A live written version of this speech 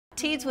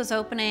TEADS was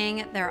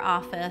opening their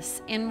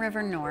office in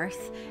River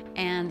North,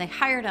 and they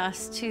hired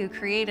us to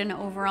create an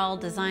overall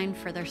design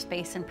for their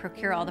space and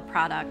procure all the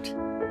product.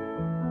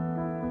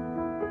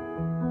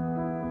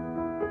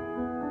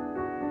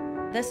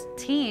 This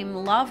team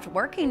loved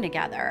working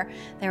together.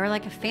 They were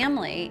like a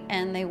family,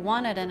 and they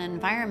wanted an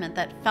environment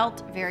that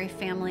felt very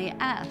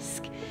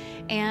family-esque.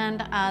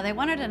 And they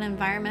wanted an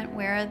environment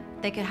where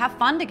they could have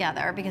fun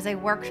together because they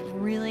worked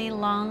really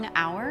long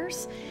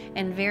hours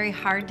and very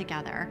hard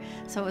together.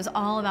 So it was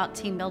all about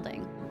team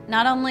building.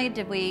 Not only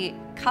did we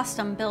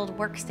custom build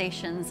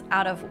workstations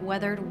out of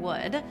weathered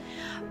wood,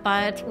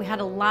 but we had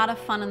a lot of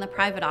fun in the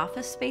private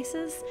office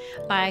spaces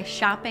by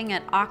shopping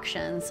at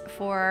auctions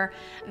for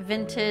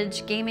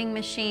vintage gaming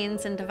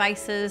machines and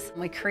devices.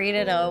 We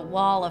created a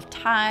wall of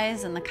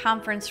ties in the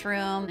conference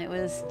room. It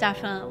was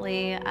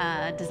definitely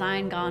a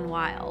design gone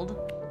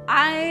wild.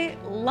 I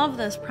love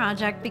this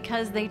project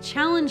because they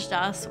challenged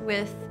us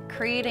with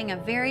creating a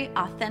very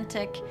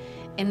authentic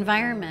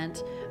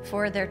environment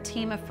for their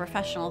team of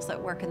professionals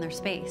that work in their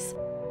space.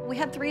 We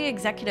had 3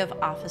 executive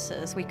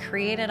offices. We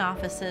created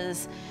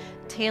offices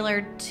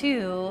tailored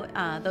to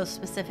those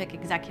specific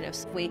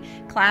executives. We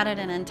cladded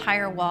an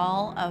entire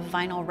wall of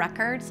vinyl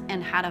records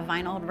and had a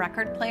vinyl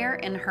record player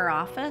in her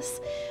office.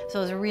 So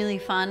it was really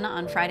fun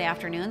on Friday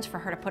afternoons for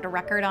her to put a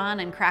record on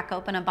and crack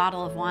open a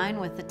bottle of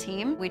wine with the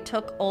team. We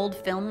took old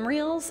film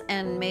reels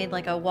and made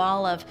like a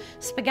wall of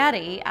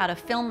spaghetti out of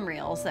film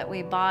reels that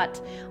we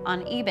bought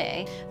on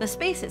eBay. The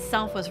space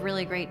itself was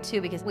really great too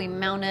because we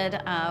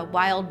mounted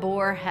wild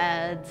boar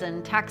heads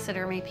and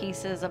taxidermy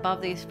pieces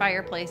above these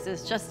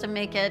fireplaces just to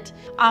make it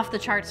off the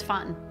charts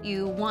fun.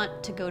 You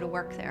want to go to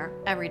work there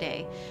every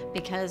day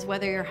because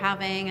whether you're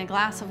having a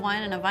glass of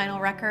wine and a vinyl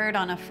record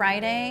on a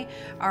Friday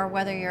or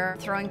whether you're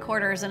throwing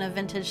quarters in a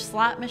vintage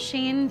slot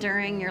machine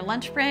during your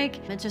lunch break,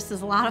 it just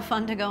is a lot of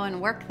fun to go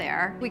and work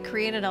there. We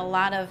created a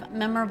lot of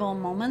memorable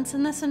moments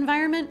in this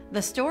environment.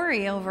 The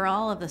story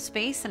overall of the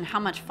space and how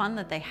much fun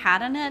that they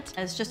had in it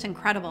is just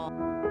incredible.